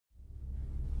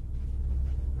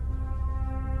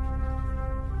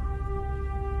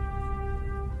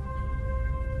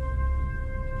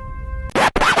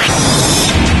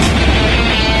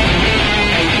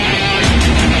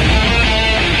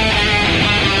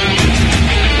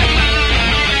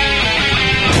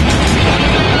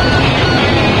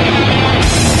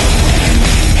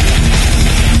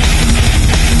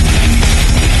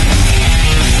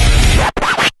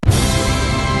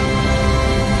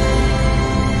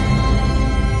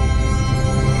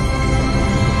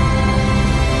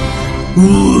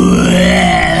Hello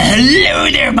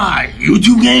there, my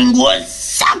YouTube gang,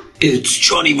 what's up? It's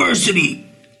Johnnyversity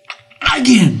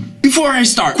again. Before I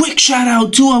start, quick shout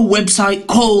out to a website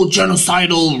called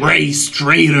Genocidal Race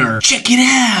Trader. Check it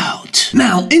out.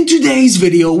 Now, in today's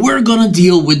video, we're gonna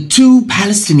deal with two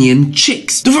Palestinian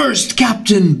chicks. The first,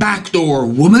 Captain Backdoor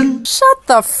Woman. Shut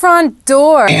the front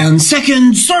door. And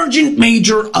second, Sergeant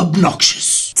Major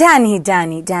Obnoxious. Danny.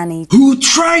 Who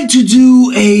tried to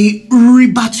do a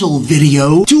rebuttal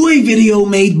video to a video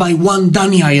made by one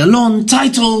Danny Ayalon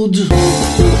titled...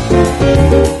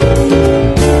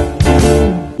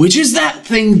 which is that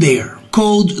thing there,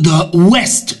 called the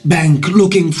West Bank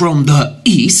looking from the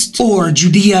East, or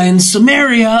Judea and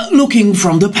Samaria looking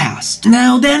from the past.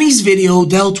 Now, Danny's video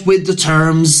dealt with the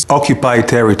terms occupied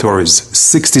territories,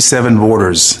 67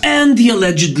 borders, and the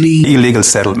allegedly illegal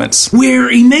settlements, where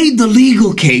he made the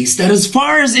legal case that as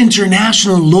far as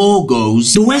international law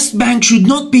goes, the West Bank should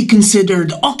not be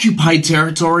considered occupied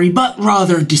territory, but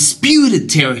rather disputed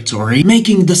territory,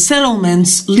 making the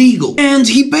settlements legal. And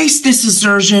he based this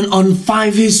assertion on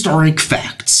 5 historic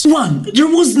facts. 1. There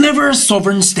was never a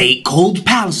sovereign state called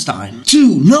Palestine.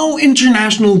 2. No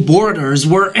international borders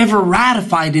were ever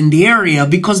ratified in the area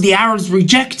because the Arabs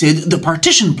rejected the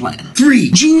partition plan. 3.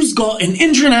 Jews got an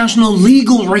international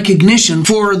legal recognition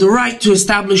for the right to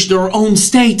establish their own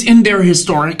state in their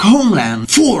historic homeland.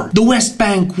 4. The West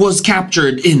Bank was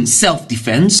captured in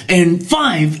self-defense. And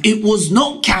 5. It was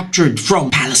not captured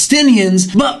from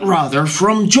Palestinians, but rather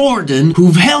from Jordan,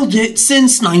 who've held it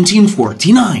since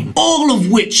 1949. All of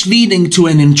which leading to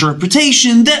an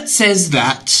interpretation that says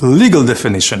that legal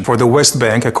definition for the West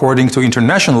Bank according to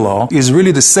international law is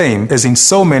really the same as in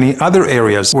so many other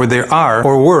areas where there are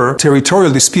or were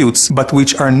territorial disputes but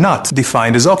which are not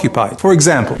defined as occupied. For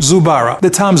example, Zubarah, the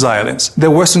Tams Islands, the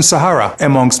Western Sahara,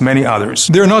 amongst many others.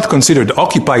 They're not considered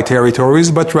occupied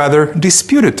territories but rather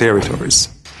disputed territories.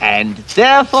 And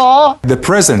therefore, the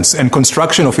presence and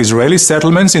construction of Israeli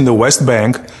settlements in the West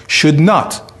Bank should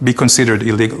not be considered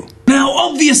illegal. Now,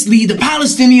 obviously, the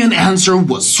Palestinian answer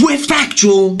was swift,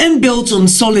 factual, and built on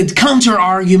solid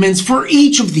counter-arguments for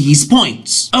each of these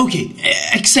points. Okay,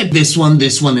 except this one,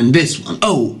 and this one.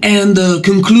 Oh, and the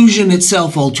conclusion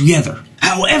itself altogether.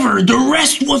 However, the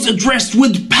rest was addressed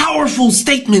with powerful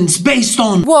statements based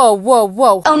on Whoa.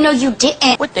 Oh, no, you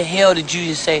didn't. what the hell did you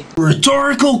just say?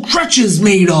 rhetorical crutches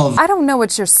made of I don't know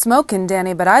what you're smoking,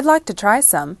 Danny, but I'd like to try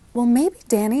some. Well, maybe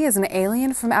Danny is an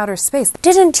alien from outer space.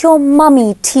 Didn't your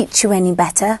mummy teach you any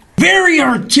better? very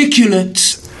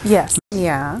articulate Yes.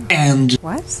 Yeah. and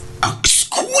What?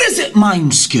 exquisite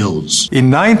mind skills. In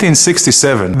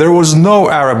 1967, there was no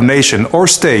Arab nation or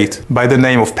state by the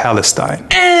name of Palestine.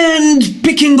 And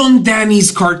picking on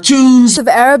Danny's cartoons Of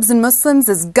Arabs and Muslims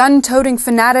as gun-toting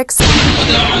fanatics,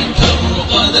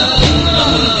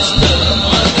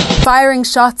 firing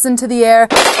shots into the air,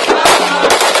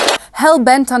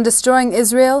 hell-bent on destroying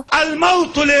Israel,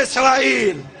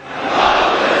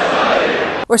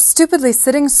 or stupidly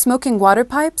sitting smoking water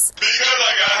pipes,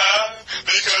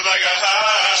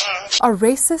 are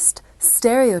racist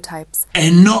stereotypes.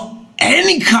 and not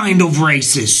any kind of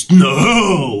racist,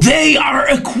 no. They are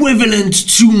equivalent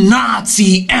to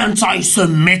Nazi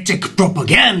anti-Semitic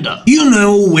propaganda. You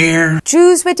know where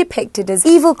Jews were depicted as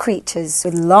evil creatures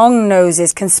with long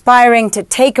noses conspiring to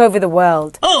take over the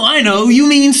world. oh, I know, you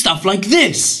mean stuff like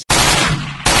this.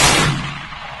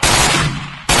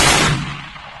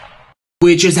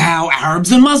 Which is how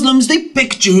Arabs and Muslims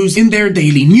depict Jews in their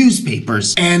daily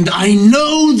newspapers. And I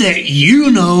know that you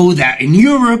know that in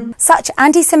Europe, Such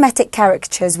anti-Semitic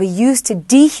caricatures were used to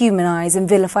dehumanize and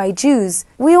vilify Jews.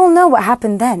 We all know what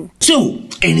happened then. so,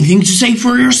 anything to say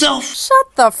for yourself? Shut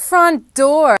the front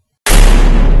door.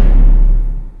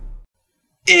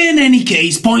 In any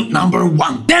case, point number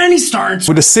 1. Danny starts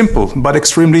With a simple but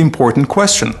extremely important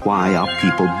question. Why are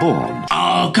people born?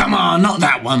 oh, come on, not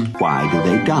that one. Why do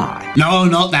they die? No,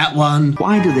 not that one.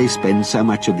 Why do they spend so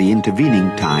much of the intervening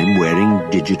time wearing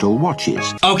digital watches?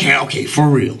 Okay, for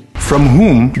real. From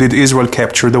whom did Israel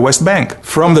capture the West Bank?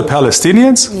 From the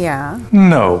Palestinians? Yeah.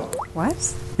 No. What?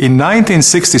 In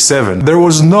 1967, there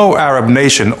was no Arab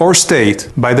nation or state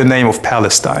by the name of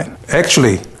Palestine.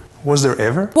 Actually, was there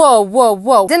ever?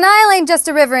 Whoa. The ain't just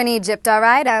a river in Egypt, all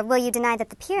right? Will you deny that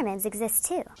the pyramids exist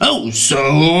too? Oh,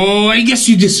 so I guess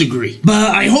you disagree.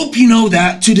 But I hope you know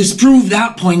that to disprove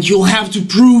that point, you'll have to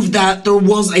prove that there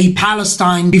was a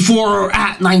Palestine before or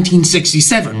at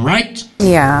 1967, right?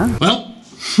 Yeah. Well,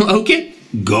 okay,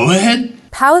 go ahead.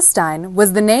 Palestine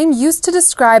was the name used to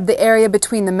describe the area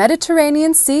between the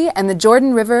Mediterranean Sea and the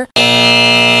Jordan River.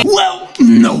 Well,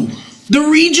 no. The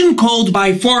region called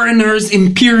by foreigners,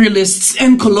 imperialists,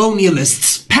 and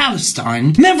colonialists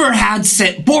Palestine never had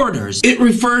set borders. It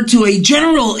referred to a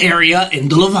general area in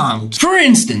the Levant. For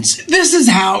instance, this is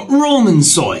how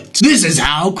Romans saw it. This is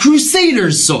how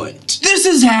Crusaders saw it. This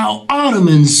is how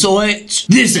Ottomans saw it.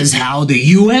 This is how the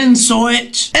UN saw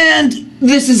it. And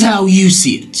this is how you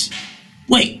see it.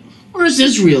 Wait, where's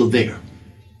Israel there?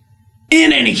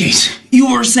 In any case,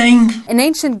 you were saying? In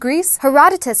ancient Greece,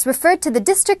 Herodotus referred to the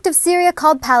district of Syria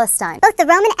called Palestine. Both the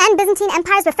Roman and Byzantine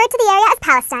empires referred to the area as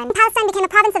Palestine. Palestine became a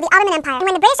province of the Ottoman Empire. And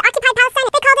when the British occupied Palestine,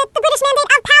 they called it the British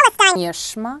Mandate of Palestine. You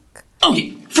schmuck. Okay,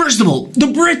 first of all,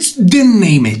 the Brits didn't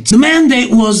name it. The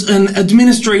mandate was an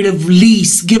administrative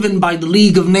lease given by the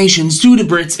League of Nations to the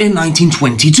Brits in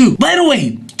 1922. By the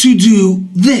way, to do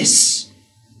this.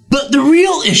 But the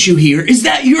real issue here is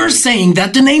that you're saying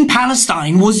that the name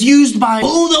Palestine was used by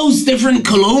all those different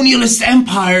colonialist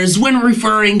empires when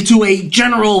referring to a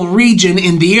general region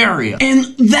in the area.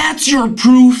 And that's your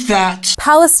proof that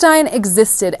Palestine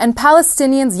existed, and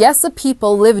Palestinians, yes, a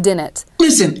people, lived in it.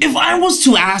 Listen, if I was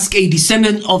to ask a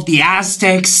descendant of the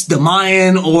Aztecs, the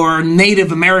Mayan, or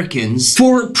Native Americans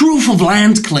for proof of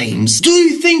land claims, do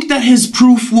you think that his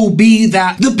proof will be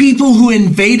that the people who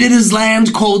invaded his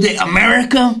land called it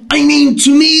America? I mean,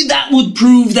 to me, that would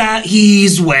prove that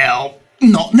he's, well,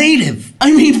 not native.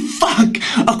 I mean, fuck.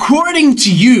 According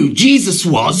to you, Jesus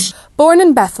was born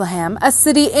in Bethlehem, a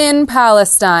city in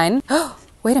Palestine.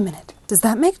 Wait a minute. Does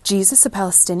that make Jesus a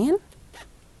Palestinian?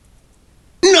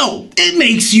 No, it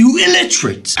makes you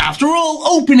illiterate. After all,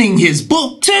 opening his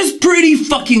book says pretty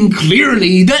fucking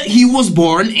clearly that he was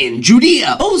born in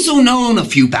Judea, also known a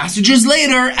few passages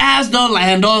later as the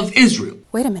land of Israel.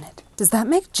 Wait a minute. Does that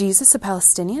make Jesus a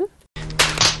Palestinian?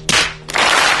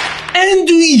 And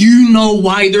do you know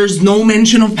why there's no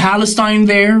mention of Palestine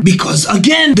there? Because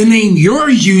again, the name you're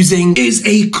using is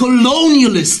a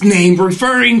colonialist name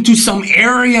referring to some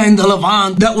area in the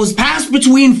Levant that was passed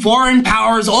between foreign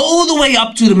powers all the way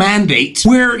up to the Mandate,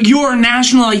 where your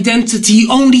national identity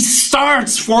only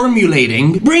starts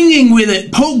formulating, bringing with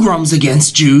it pogroms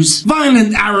against Jews,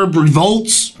 violent Arab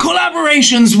revolts,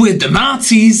 collaborations with the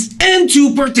Nazis, and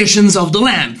two partitions of the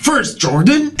land. First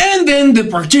Jordan, and then the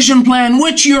partition plan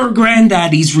which your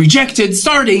granddaddies rejected,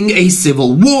 starting a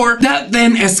civil war that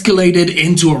then escalated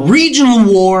into a regional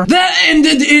war that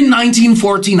ended in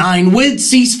 1949 with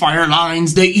ceasefire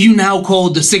lines that you now call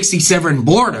the 67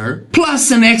 border, plus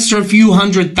an extra few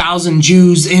 100,000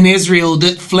 Jews in Israel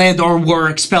that fled or were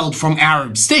expelled from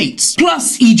Arab states,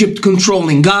 plus Egypt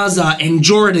controlling Gaza and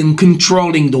Jordan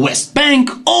controlling the West Bank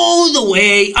all the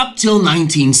way up till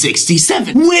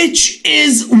 1967, which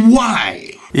is why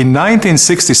in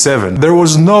 1967, there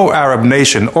was no Arab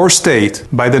nation or state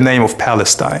by the name of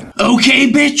Palestine. Okay,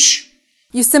 bitch?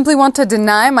 You simply want to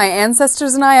deny my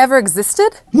ancestors and I ever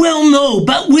existed? Well, no,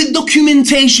 but with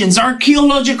documentations,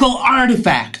 archaeological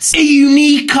artifacts, a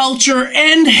unique culture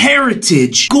and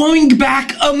heritage going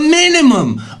back a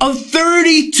minimum of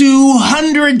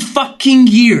 3,200 fucking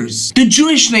years. The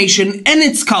Jewish nation and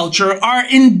its culture are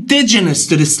indigenous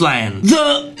to this land.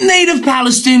 The native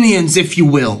Palestinians, if you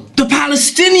will. The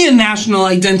Palestinian national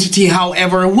identity,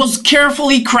 however, was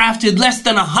carefully crafted less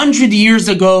than 100 years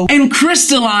ago and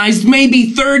crystallized maybe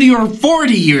 30 or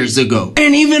 40 years ago.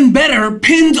 And even better,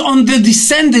 pinned on the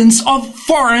descendants of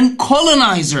foreign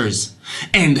colonizers.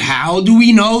 And how do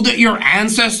we know that your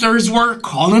ancestors were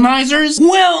colonizers?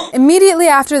 Well, immediately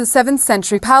after the 7th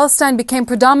century, Palestine became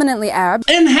predominantly Arab.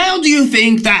 And how do you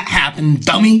think that happened,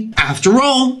 dummy? After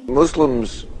all,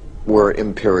 Muslims were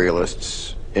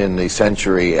imperialists in the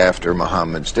century after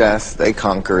Muhammad's death. They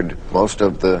conquered most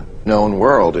of the known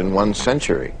world in 1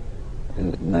 century.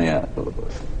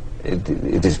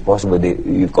 It is possible.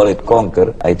 You call it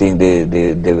conquer. I think they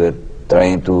were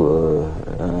trying to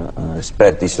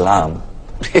spread Islam.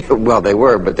 Well, they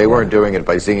were, but they weren't doing it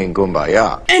by singing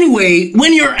Kumbaya. Anyway,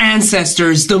 when your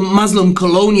ancestors, the Muslim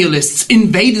colonialists,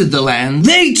 invaded the land,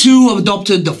 they too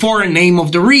adopted the foreign name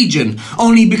of the region.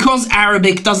 Only because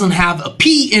Arabic doesn't have a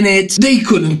P in it, they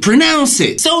couldn't pronounce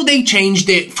it. So they changed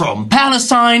it from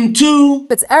Palestine to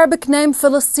its Arabic name,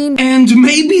 Palestine. And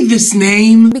maybe this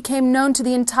name became known to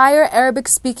the entire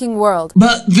Arabic-speaking world.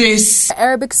 But this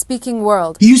Arabic-speaking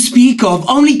world you speak of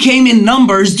only came in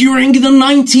numbers during the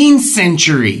 19th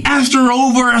century. After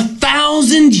over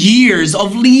 1,000 years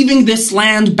of leaving this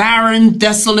land barren,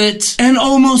 desolate, and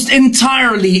almost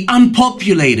entirely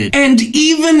unpopulated. And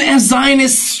even as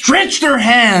Zionists stretched their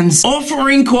hands,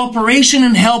 offering cooperation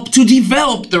and help to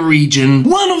develop the region,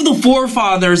 one of the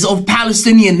forefathers of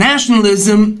Palestinian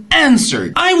nationalism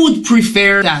answered, "I would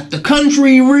prefer that the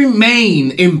country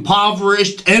remain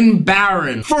impoverished and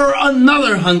barren for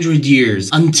another 100 years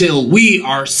until we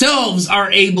ourselves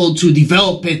are able to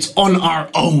develop it on our our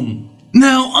own.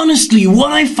 Now, honestly,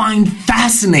 what I find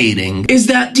fascinating is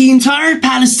that the entire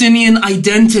Palestinian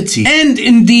identity, and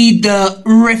indeed the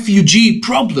refugee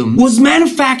problem, was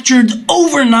manufactured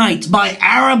overnight by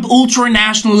Arab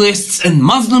ultranationalists and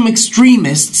Muslim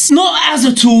extremists, not as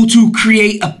a tool to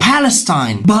create a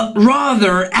Palestine, but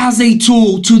rather as a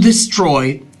tool to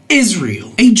destroy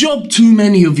Israel. A job too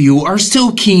many of you are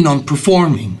still keen on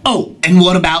performing. Oh, and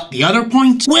what about the other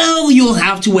point? Well, you'll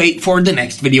have to wait for the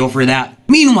next video for that.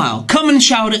 Meanwhile, come and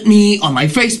shout at me on my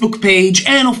Facebook page,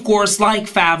 and of course, like,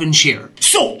 fav, and share.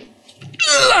 So,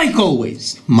 like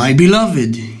always, my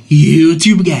beloved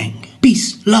YouTube gang,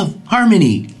 peace, love,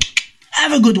 harmony.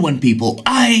 Have a good one, people.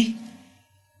 I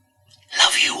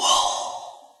love you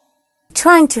all.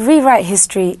 Trying to rewrite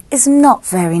history is not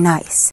very nice.